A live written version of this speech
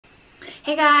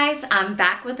Hey guys, I'm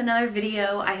back with another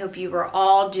video. I hope you were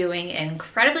all doing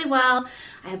incredibly well.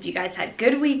 I hope you guys had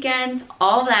good weekends,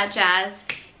 all that jazz.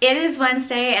 It is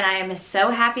Wednesday and I am so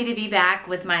happy to be back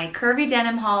with my Curvy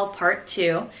Denim haul part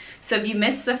 2. So if you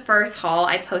missed the first haul,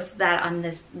 I posted that on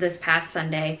this past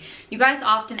Sunday. You guys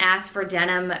often ask for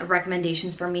denim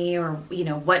recommendations for me, or you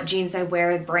know, what jeans I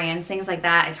wear, brands, things like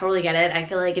that. I totally get it. I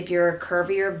feel like if you're a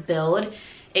curvier build,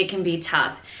 it can be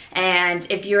tough. And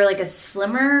if you're like a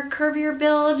slimmer, curvier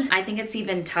build, I think it's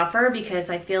even tougher because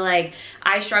I feel like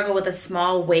I struggle with a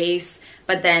small waist,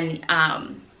 but then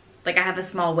like I have a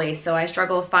small waist, so I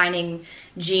struggle finding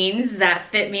jeans that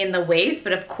fit me in the waist,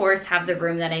 but of course have the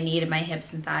room that I need in my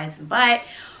hips and thighs and butt.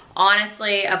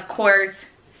 Honestly, of course,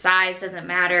 size doesn't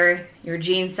matter. Your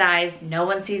jean size, no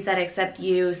one sees that except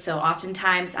you. So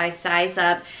oftentimes I size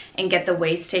up and get the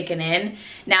waist taken in.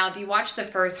 Now, if you watch the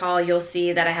first haul, you'll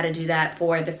see that I had to do that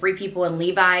for the Free People in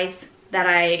Levi's that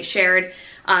I shared.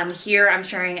 Here I'm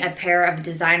sharing a pair of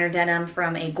designer denim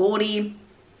from Agolde.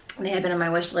 They had been on my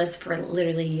wish list for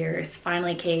literally years.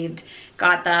 Finally caved,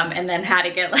 got them, and then had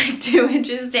to get like 2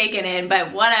 inches taken in,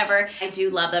 but whatever. I do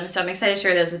love them, so I'm excited to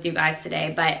share those with you guys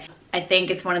today. But I think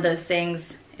it's one of those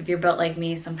things, if you're built like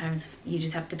me, sometimes you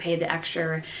just have to pay the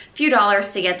extra few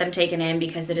dollars to get them taken in,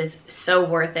 because it is so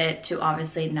worth it to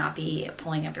obviously not be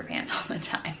pulling up your pants all the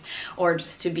time, or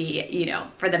just to be, you know,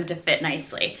 for them to fit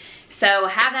nicely. So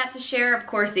have that to share. Of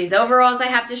course, these overalls I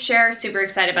have to share. Super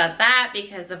excited about that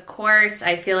because of course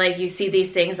I feel like you see these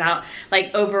things out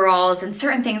like overalls, and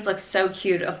certain things look so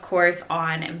cute, of course,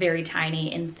 on very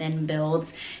tiny and thin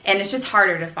builds. And it's just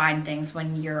harder to find things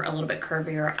when you're a little bit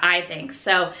curvier, I think.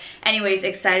 So anyways,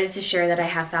 excited to share that I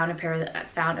have found a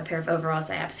pair of overalls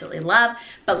I absolutely love.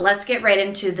 But let's get right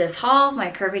into this haul, my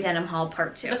Curvy Denim haul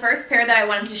part 2. The first pair that I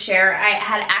wanted to share, I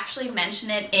had actually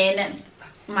mentioned it in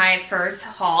my first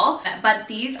haul, but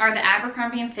these are the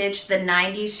Abercrombie & Fitch, the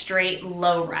 90 straight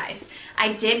low rise.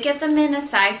 I did get them in a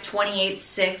size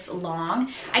 28-6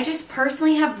 long. I just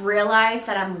personally have realized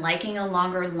that I'm liking a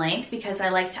longer length because I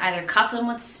like to either cuff them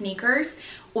with sneakers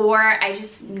or I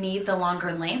just need the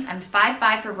longer length. I'm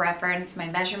 5'5" for reference. My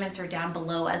measurements are down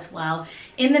below as well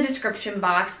in the description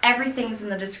box. Everything's in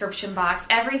the description box.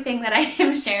 Everything that I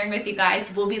am sharing with you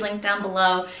guys will be linked down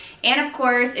below. And of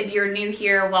course, if you're new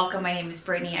here, welcome. My name is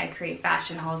Brittany. I create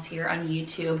fashion hauls here on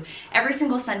YouTube. Every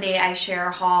single Sunday I share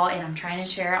a haul, and I'm trying to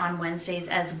share on Wednesdays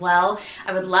as well.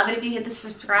 I would love it if you hit the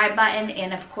subscribe button,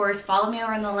 and of course follow me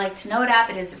over in the Like to Note app.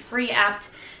 It is a free app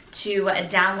to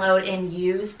download and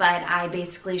use, but I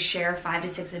basically share 5 to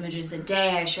 6 images a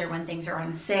day. I share when things are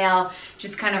on sale,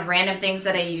 just kind of random things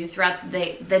that I use throughout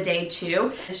the day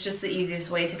too. It's just the easiest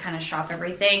way to kind of shop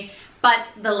everything. But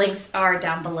the links are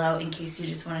down below in case you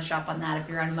just want to shop on that. If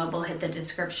you're on mobile, hit the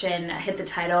description, hit the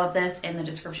title of this, and the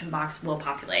description box will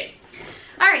populate.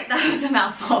 All right, that was a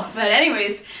mouthful. But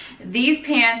anyways, these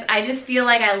pants, I just feel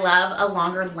like I love a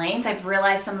longer length. I've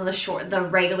realized some of the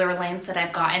regular lengths that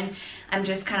I've gotten, I'm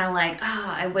just kind of like,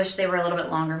 oh, I wish they were a little bit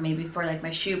longer, maybe for like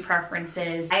my shoe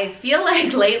preferences. I feel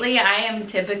like lately I am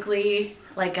typically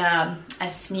like a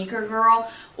sneaker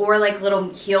girl, or like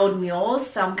little heeled mules,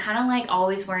 so I'm kind of like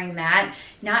always wearing that.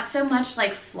 Not so much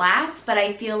like flats, but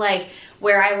I feel like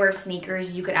where I wear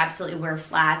sneakers, you could absolutely wear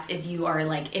flats if you are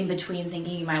like in between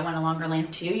thinking you might want a longer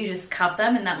length too. You just cuff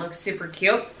them and that looks super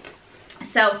cute.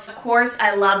 So of course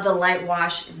I love the light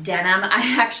wash denim.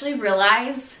 I actually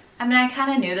realized, I mean, I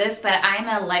kind of knew this, but I'm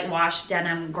a light wash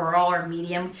denim girl, or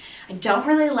medium. I don't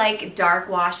really like dark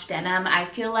wash denim. I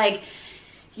feel like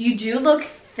you do look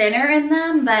thinner in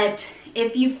them, but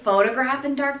if you photograph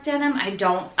in dark denim, I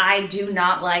do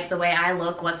not like the way I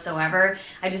look whatsoever.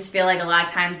 I just feel like a lot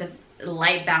of times if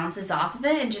light bounces off of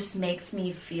it, it just makes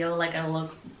me feel like I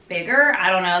look bigger. I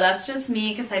don't know, that's just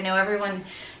me, because I know everyone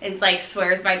is like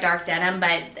swears by dark denim,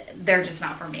 but they're just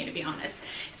not for me, to be honest.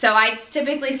 So I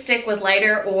typically stick with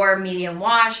lighter or medium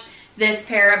wash. This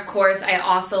pair, of course, I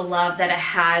also love that it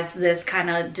has this kind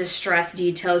of distress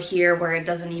detail here where it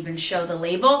doesn't even show the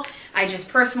label. I just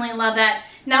personally love that.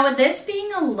 Now with this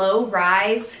being a low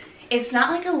rise, it's not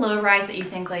like a low rise that you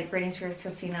think like Britney Spears,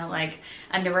 Christina, like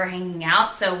underwear hanging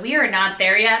out. So we are not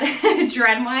there yet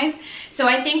trend wise. So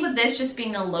I think with this just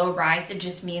being a low rise, it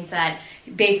just means that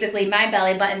basically my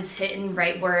belly button's hitting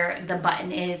right where the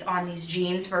button is on these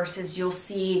jeans, versus you'll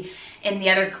see in the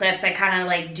other clips, I kind of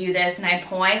like do this and I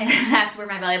point, and that's where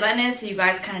my belly button is. So you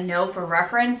guys kind of know for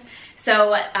reference.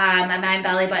 So my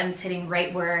belly button's hitting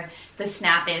right where the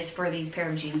snap is for these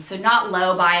pair of jeans. So not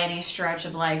low by any stretch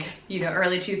of like, you know,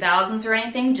 early 2000s or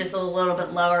anything, just a little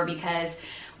bit lower because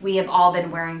we have all been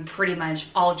wearing pretty much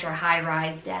ultra high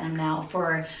rise denim now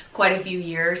for quite a few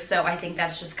years. So I think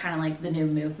that's just kind of like the new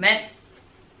movement.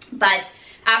 But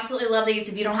absolutely love these.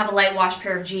 If you don't have a light wash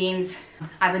pair of jeans,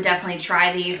 I would definitely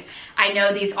try these. I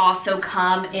know these also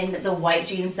come in the white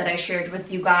jeans that I shared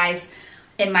with you guys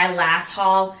in my last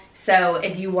haul. So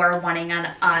if you were wanting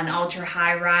an ultra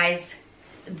high rise,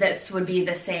 this would be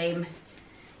the same.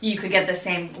 You could get the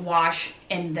same wash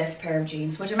in this pair of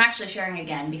jeans, which I'm actually sharing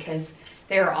again because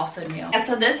they are also new. And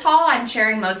so this haul, I'm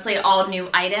sharing mostly all new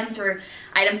items or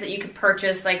items that you could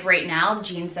purchase like right now,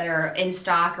 jeans that are in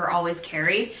stock or always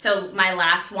carried. So my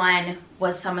last one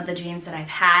was some of the jeans that I've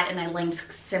had, and I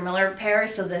linked similar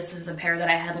pairs. So this is a pair that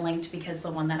I had linked because the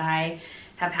one that I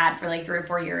have had for like 3 or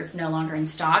 4 years no longer in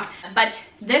stock. But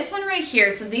this one right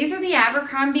here, so these are the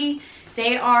Abercrombie.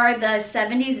 They are the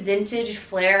 70s vintage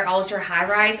flare ultra high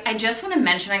rise. I just want to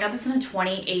mention I got this in a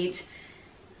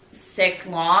 28/6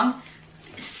 long.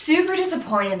 Super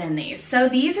disappointed in these. So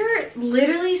these are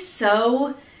literally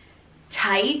so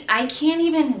tight. I can't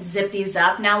even zip these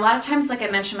up. Now a lot of times, like I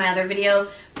mentioned in my other video,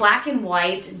 black and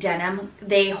white denim,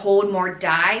 they hold more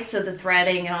dye, so the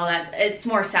threading and all that, it's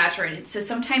more saturated. So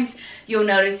sometimes you'll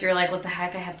notice you're like, what the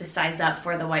heck, I have to size up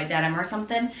for the white denim or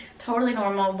something. Totally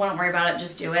normal, wouldn't worry about it,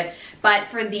 just do it. But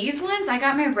for these ones, I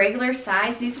got my regular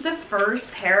size. These are the first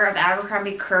pair of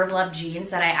Abercrombie Curve Love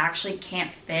jeans that I actually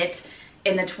can't fit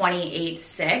in the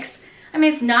 28/6. I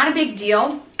mean, it's not a big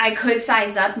deal. I could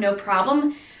size up, no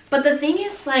problem. But the thing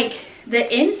is, like, the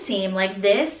inseam, like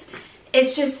this,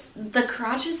 it's just, the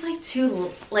crotch is like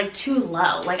too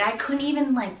low. Like I couldn't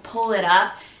even like pull it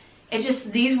up. It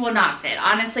just, these will not fit.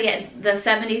 Honestly, the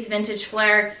 70s vintage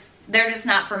flare, they're just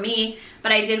not for me.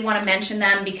 But I did want to mention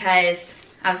them because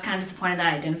I was kind of disappointed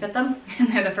that I didn't fit them. And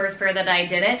they're the first pair that I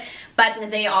didn't.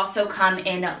 But they also come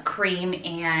in cream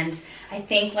and I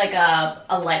think like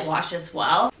a light wash as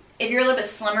well. If you're a little bit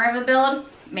slimmer of a build,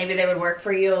 maybe they would work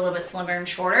for you, a little bit slimmer and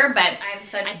shorter, but I have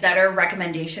such better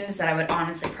recommendations that I would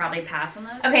honestly probably pass on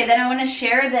those. Okay, then I want to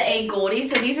share the Agolde.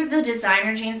 So these are the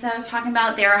designer jeans that I was talking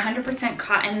about. They're 100%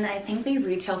 cotton. I think they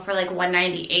retail for like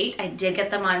 $198. I did get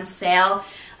them on sale.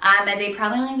 And they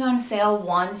probably only go on sale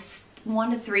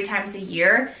one to 3 times a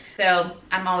year. So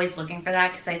I'm always looking for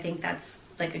that because I think that's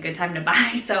like a good time to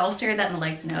buy. So I'll share that in the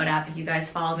Like to Know It app if you guys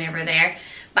follow me over there.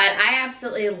 But I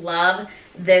absolutely love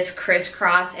this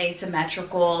crisscross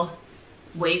asymmetrical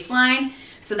waistline.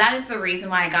 So that is the reason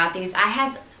why I got these. I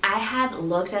have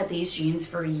looked at these jeans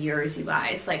for years, you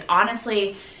guys. Like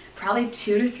honestly, probably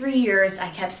 2 to 3 years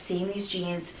I kept seeing these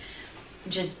jeans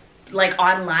just like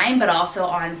online, but also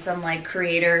on some like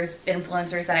creators,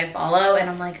 influencers that I follow, and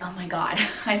I'm like, oh my god,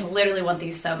 I literally want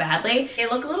these so badly. They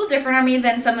look a little different on me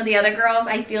than some of the other girls.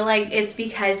 I feel like it's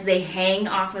because they hang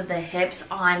off of the hips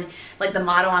on like the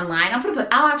model online.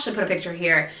 I'll actually put a picture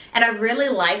here, and I really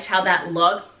liked how that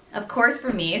looked. Of course,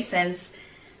 for me, since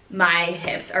my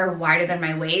hips are wider than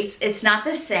my waist, it's not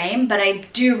the same, but I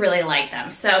do really like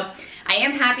them. So I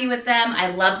am happy with them. I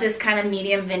love this kind of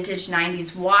medium vintage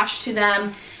 90s wash to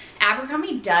them.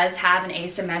 Abercrombie does have an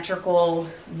asymmetrical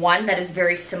one that is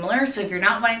very similar. So if you're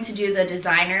not wanting to do the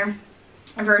designer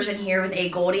version here with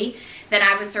Agolde, then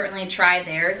I would certainly try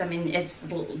theirs. I mean, it's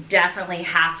definitely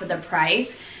half of the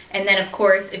price. And then of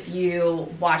course, if you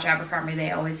watch Abercrombie,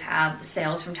 they always have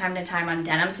sales from time to time on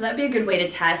denim. So that'd be a good way to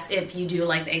test if you do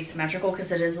like the asymmetrical,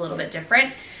 because it is a little bit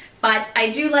different. But I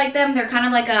do like them. They're kind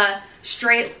of like a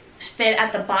straight fit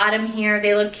at the bottom here.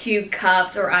 They look cute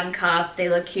cuffed or uncuffed. They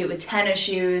look cute with tennis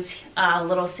shoes,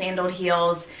 little sandaled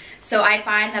heels. So I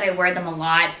find that I wear them a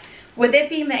lot. With it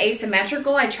being the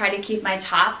asymmetrical, I try to keep my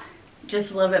top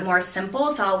just a little bit more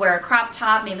simple. So I'll wear a crop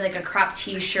top, maybe like a crop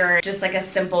t-shirt, just like a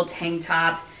simple tank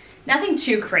top. Nothing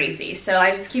too crazy. So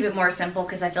I just keep it more simple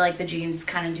because I feel like the jeans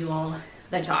kind of do all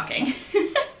the talking.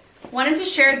 Wanted to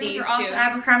share these are also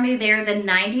Abercrombie. They're the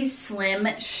 90s slim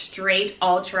straight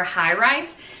ultra high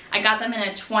rise. I got them in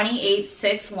a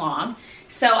 28/6 long.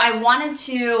 So I wanted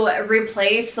to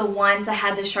replace the ones I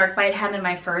had the shark bite hem in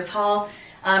my first haul.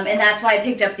 And that's why I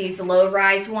picked up these low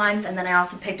rise ones. And then I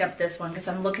also picked up this one because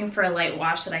I'm looking for a light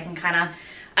wash that I can kind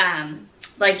of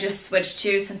like just switch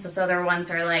to, since those other ones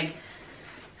are like,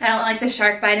 I don't like the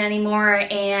shark bite anymore.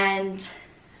 And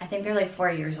I think they're like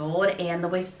 4 years old, and the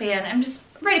waistband, I'm just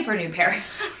ready for a new pair.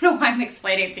 I don't know why I'm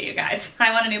explaining it to you guys.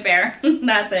 I want a new pair.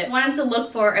 That's it. Wanted to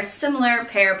look for a similar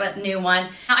pair but new one.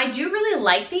 Now I do really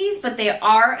like these, but they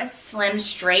are a slim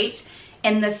straight,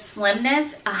 and the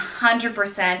slimness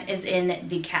 100% is in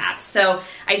the caps. So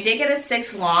I did get a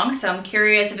 6 long, so I'm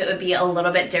curious if it would be a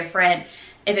little bit different,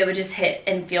 if it would just hit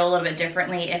and feel a little bit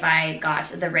differently if I got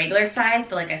the regular size.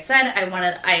 But like I said,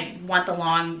 I want the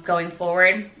long going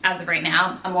forward. As of right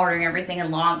now, I'm ordering everything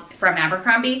in long from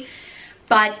Abercrombie.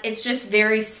 but it's just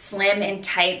very slim and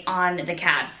tight on the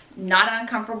calves. Not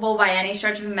uncomfortable by any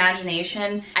stretch of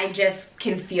imagination. I just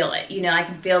can feel it, you know, I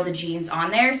can feel the jeans on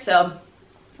there. So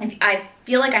I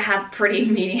feel like I have pretty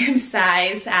medium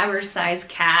size, average size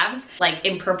calves, like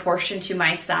in proportion to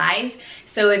my size.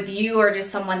 So if you are just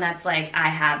someone that's like, I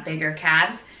have bigger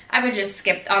calves, I would just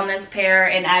skip on this pair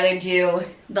and either do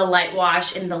the light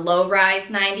wash in the low rise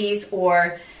 90s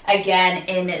or again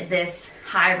in this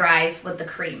high rise with the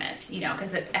creamus, you know,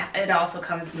 because it also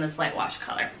comes in this light wash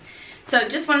color. So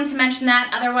just wanted to mention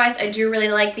that. Otherwise, I do really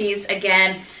like these.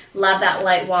 Again, love that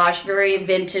light wash, very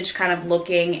vintage kind of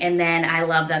looking, and then I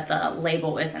love that the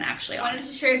label isn't actually on. I wanted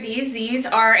to share these. These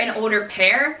are an older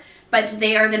pair, but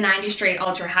they are the 90 straight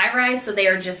ultra high rise, so they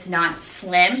are just not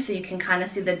slim, so you can kind of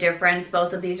see the difference.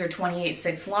 Both of these are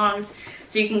 28/6 longs,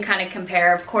 so you can kind of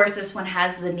compare. Of course, this one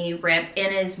has the knee rip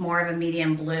and is more of a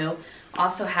medium blue.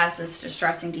 Also has this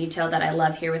distressing detail that I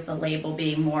love here with the label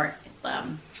being more,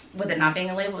 with it not being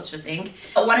a label, it's just ink.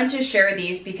 I wanted to share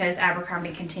these because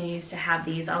Abercrombie continues to have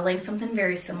these. I'll link something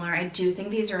very similar. I do think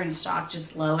these are in stock,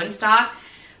 just low in stock,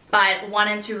 but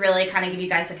wanted to really kind of give you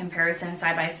guys a comparison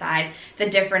side by side, the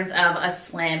difference of a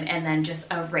slim and then just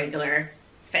a regular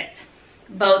fit.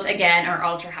 Both again are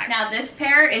ultra high. Now this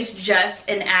pair is just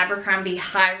an Abercrombie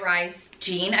high rise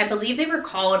jean. I believe they were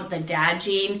called the dad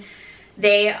jean.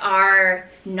 They are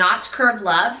not Curve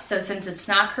Love, so since it's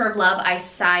not Curve Love, I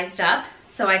sized up.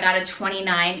 So I got a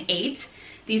 29/8.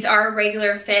 These are a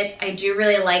regular fit. I do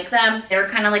really like them. They're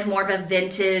kind of like more of a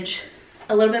vintage,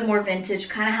 a little bit more vintage,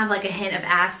 kind of have like a hint of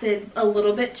acid a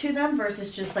little bit to them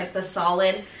versus just like the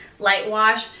solid light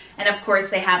wash. And of course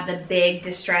they have the big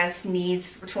distressed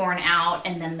knees torn out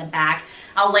and then the back.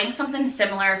 I'll link something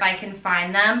similar if I can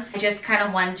find them. I just kind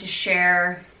of wanted to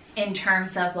share in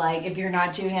terms of like if you're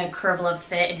not doing a Curve Love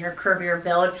fit and you're curvier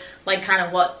build, like kind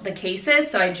of what the case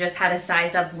is. So I just had to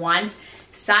size up once,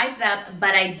 sized up,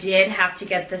 but I did have to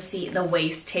get the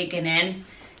waist taken in.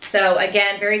 So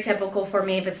again, very typical for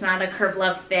me if it's not a Curve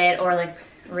Love fit or like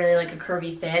really like a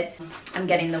curvy fit, I'm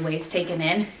getting the waist taken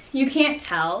in. You can't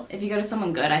tell. If you go to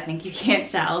someone good, I think you can't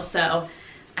tell. So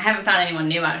I haven't found anyone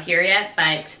new out here yet,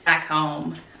 but back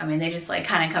home, I mean, they just like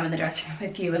kind of come in the dressing room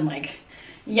with you and like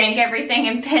yank everything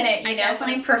and pin it. I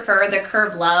definitely prefer the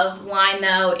Curve Love line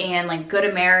though, and like Good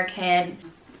American,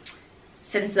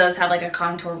 since those have like a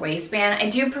contour waistband. I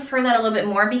do prefer that a little bit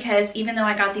more because even though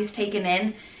I got these taken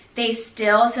in, they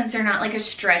still, since they're not like a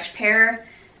stretch pair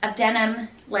of denim,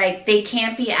 like they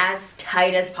can't be as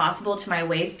tight as possible to my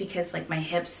waist because like my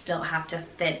hips still have to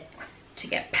fit to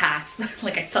get past,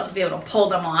 like I still have to be able to pull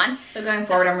them on. So going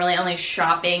forward, I'm really only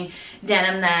shopping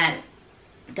denim that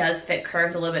does fit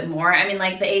curves a little bit more. I mean,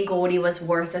 like the Agolde was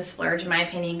worth the splurge in my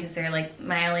opinion because they're like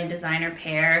my only designer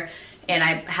pair and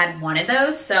I had wanted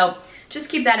those, so just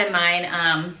keep that in mind.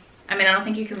 I mean, I don't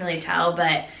think you can really tell,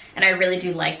 but, and I really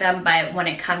do like them, but when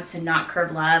it comes to not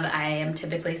Curve Love, I am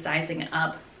typically sizing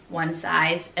up one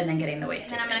size and then getting the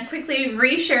waist. And I'm gonna quickly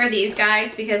reshare these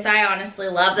guys because I honestly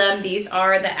love them. These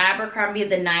are the Abercrombie,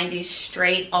 the 90s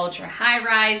straight ultra high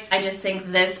rise. I just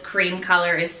think this cream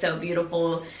color is so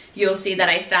beautiful. You'll see that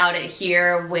I styled it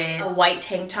here with a white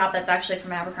tank top that's actually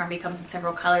from Abercrombie, comes in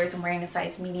several colors. I'm wearing a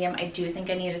size medium. I do think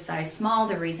I need a size small.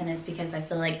 The reason is because I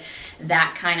feel like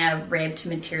that kind of ribbed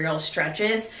material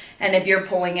stretches, and if you're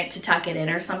pulling it to tuck it in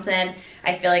or something,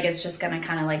 I feel like it's just gonna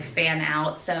kind of like fan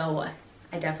out. So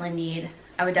I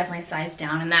would definitely size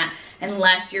down in that,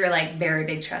 unless you're like very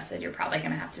big chested. You're probably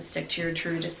gonna have to stick to your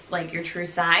true, just like your true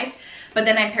size. But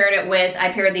then I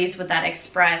paired these with that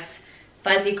Express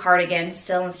fuzzy cardigan,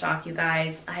 still in stock, you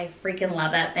guys. I freaking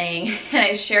love that thing. And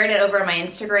I shared it over on my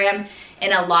Instagram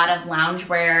in a lot of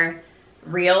loungewear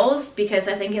reels because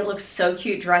I think it looks so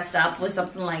cute dressed up with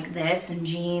something like this and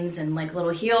jeans and like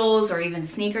little heels or even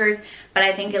sneakers. But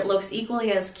I think it looks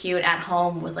equally as cute at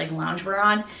home with like loungewear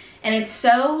on. And it's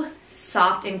so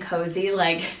soft and cozy.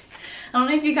 Like, I don't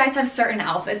know if you guys have certain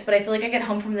outfits, but I feel like I get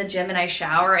home from the gym and I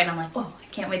shower and I'm like, oh, I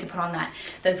can't wait to put on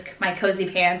my cozy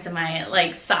pants and my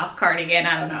like soft cardigan.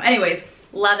 I don't know. Anyways,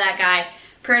 love that guy.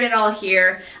 Paired it all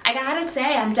here. I gotta say,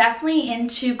 I'm definitely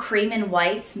into cream and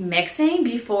whites mixing.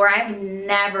 Before, I've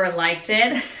never liked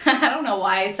it. I don't know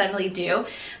why I suddenly do,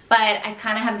 but I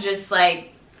kind of have just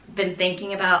like been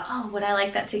thinking about, oh, would I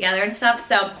like that together and stuff.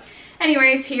 So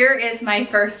anyways, here is my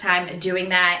first time doing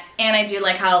that, and I do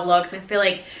like how it looks. I feel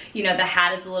like, you know, the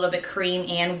hat is a little bit cream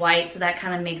and white, so that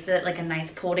kind of makes it like a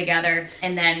nice pull together,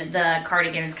 and then the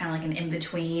cardigan is kind of like an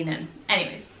in-between, and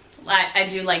anyways, I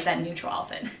do like that neutral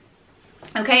outfit.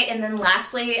 Okay, and then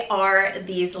lastly are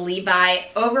these Levi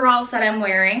overalls that I'm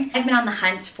wearing. I've been on the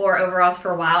hunt for overalls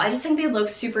for a while. I just think they look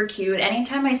super cute.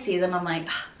 Anytime I see them, I'm like,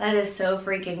 oh, that is so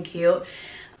freaking cute.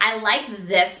 I like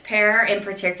this pair in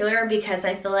particular because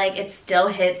I feel like it still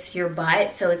hits your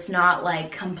butt, so it's not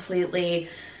like completely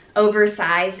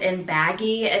oversized and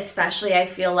baggy. Especially I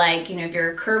feel like, you know, if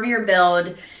you're a curvier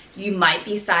build, you might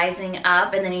be sizing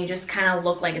up and then you just kind of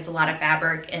look like it's a lot of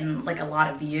fabric and like a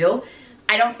lot of you.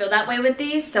 I don't feel that way with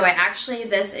these, so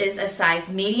this is a size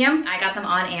medium. I got them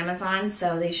on Amazon,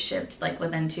 so they shipped like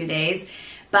within 2 days.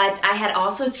 But I had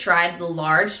also tried the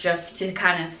large just to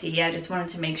kind of see. I just wanted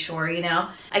to make sure, you know.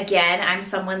 Again, I'm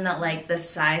someone that like the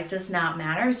size does not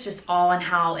matter. It's just all on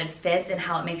how it fits and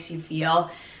how it makes you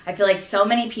feel. I feel like so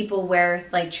many people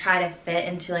try to fit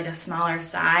into like a smaller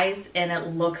size and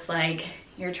it looks like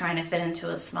you're trying to fit into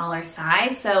a smaller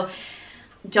size. So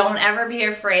don't ever be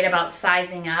afraid about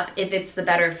sizing up if it's the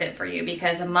better fit for you,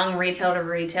 because among retailer to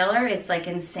retailer, it's like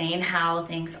insane how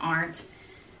things aren't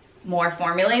more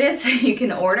formulated so you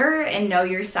can order and know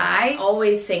your size. I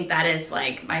always think that is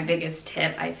like my biggest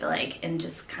tip, I feel like, in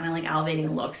just kind of like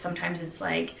elevating looks. Sometimes it's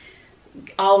like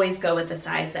always go with the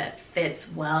size that fits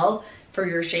well for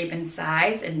your shape and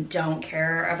size and don't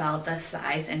care about the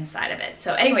size inside of it.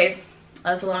 So anyways,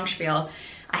 that was a long spiel.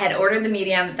 I had ordered the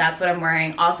medium, that's what I'm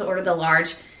wearing. Also ordered the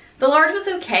large. The large was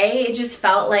okay, it just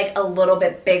felt like a little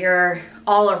bit bigger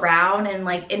all around and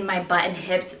like in my butt and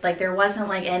hips, like there wasn't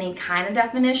like any kind of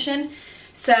definition.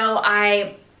 So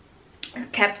I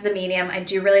kept the medium. I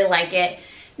do really like it.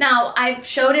 Now I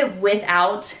showed it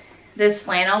without this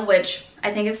flannel, which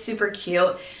I think is super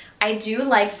cute. I do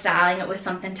like styling it with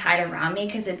something tied around me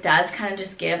because it does kind of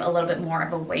just give a little bit more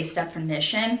of a waist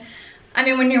definition. I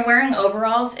mean, when you're wearing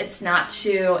overalls, it's not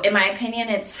too, in my opinion,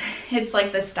 it's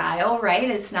like the style,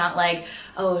 right? It's not like,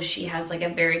 oh, she has like a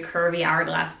very curvy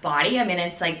hourglass body. I mean,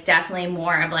 it's like definitely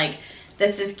more of like,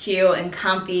 this is cute and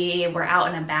comfy, we're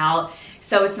out and about.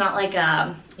 So it's not like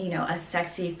a, you know, a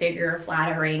sexy figure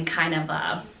flattering kind of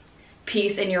a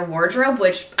piece in your wardrobe,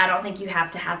 which I don't think you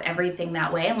have to have everything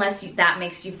that way unless that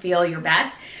makes you feel your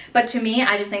best. But to me,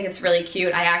 I just think it's really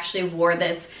cute. I actually wore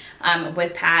this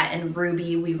with Pat and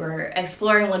Ruby. We were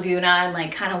exploring Laguna and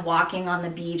like kind of walking on the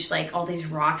beach, like all these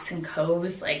rocks and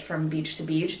coves, like from beach to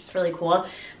beach. It's really cool.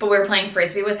 But we were playing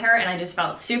Frisbee with her and I just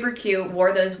felt super cute,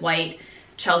 wore those white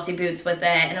Chelsea boots with it.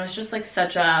 And it was just like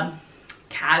such a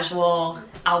casual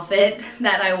outfit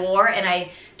that I wore and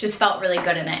I just felt really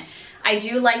good in it. I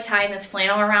do like tying this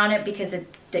flannel around it because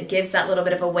it gives that little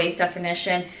bit of a waist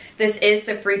definition. This is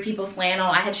the Free People flannel.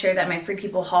 I had shared that in my Free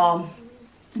People haul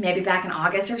maybe back in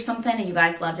August or something and you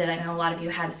guys loved it. I know a lot of you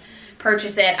had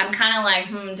purchased it. I'm kind of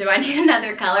like, do I need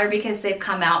another color? Because they've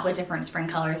come out with different spring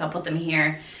colors. I'll put them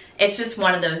here. It's just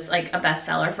one of those, like a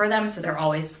bestseller for them, so they're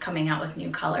always coming out with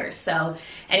new colors. So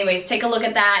anyways, take a look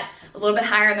at that. A little bit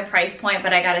higher in the price point,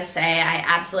 but I gotta say, I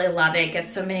absolutely love it. Get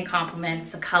so many compliments.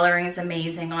 The coloring is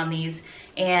amazing on these.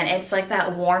 And it's like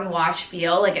that worn wash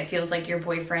feel. Like it feels like your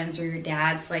boyfriend's or your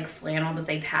dad's like flannel that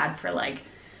they've had for like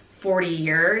 40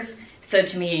 years. So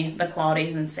to me, the quality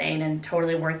is insane and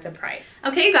totally worth the price.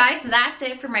 Okay, you guys, that's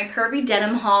it for my Curvy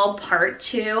Denim haul part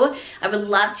 2. I would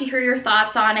love to hear your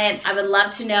thoughts on it. I would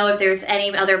love to know if there's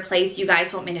any other place you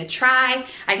guys want me to try.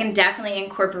 I can definitely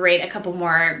incorporate a couple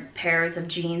more pairs of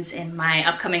jeans in my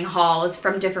upcoming hauls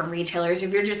from different retailers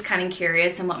if you're just kind of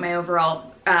curious and want my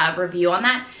overall review on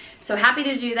that. So happy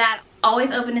to do that. Always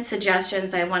open to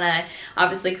suggestions. I want to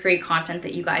obviously create content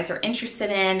that you guys are interested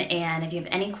in, and if you have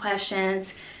any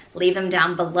questions, leave them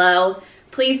down below.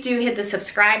 Please do hit the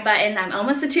subscribe button. I'm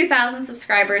almost to 2,000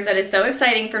 subscribers. That is so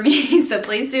exciting for me. So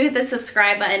please do hit the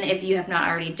subscribe button if you have not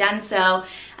already done so.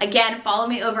 Again, follow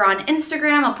me over on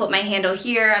Instagram. I'll put my handle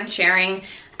here. I'm sharing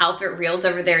outfit reels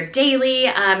over there daily.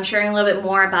 I'm sharing a little bit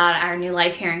more about our new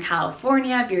life here in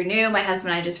California. If you're new, my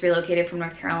husband and I just relocated from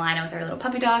North Carolina with our little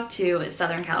puppy dog to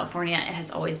Southern California. It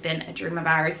has always been a dream of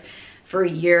ours for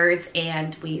years,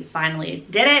 and we finally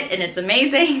did it, and it's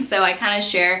amazing. So I kind of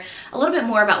share a little bit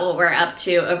more about what we're up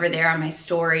to over there on my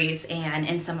stories and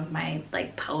in some of my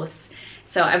like posts.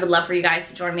 So I would love for you guys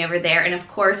to join me over there. And of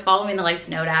course, follow me in the Likes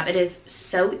Note app. It is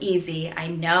so easy. I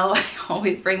know I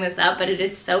always bring this up, but it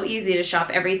is so easy to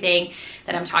shop everything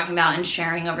that I'm talking about and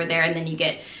sharing over there. And then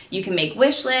you can make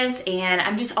wish lists, and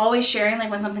I'm just always sharing like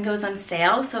when something goes on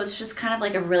sale. So it's just kind of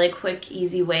like a really quick,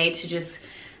 easy way to just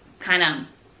kind of,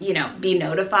 you know, be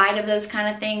notified of those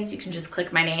kind of things. You can just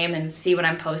click my name and see what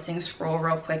I'm posting, scroll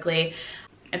real quickly.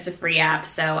 It's a free app,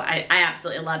 so I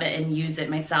absolutely love it and use it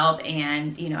myself,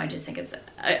 and you know, I just think it's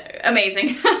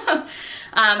amazing.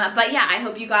 But yeah, I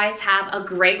hope you guys have a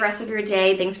great rest of your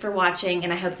day. Thanks for watching,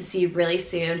 and I hope to see you really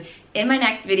soon in my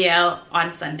next video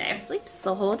on Sunday. Sleeps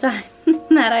the whole time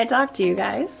that I talk to you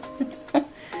guys.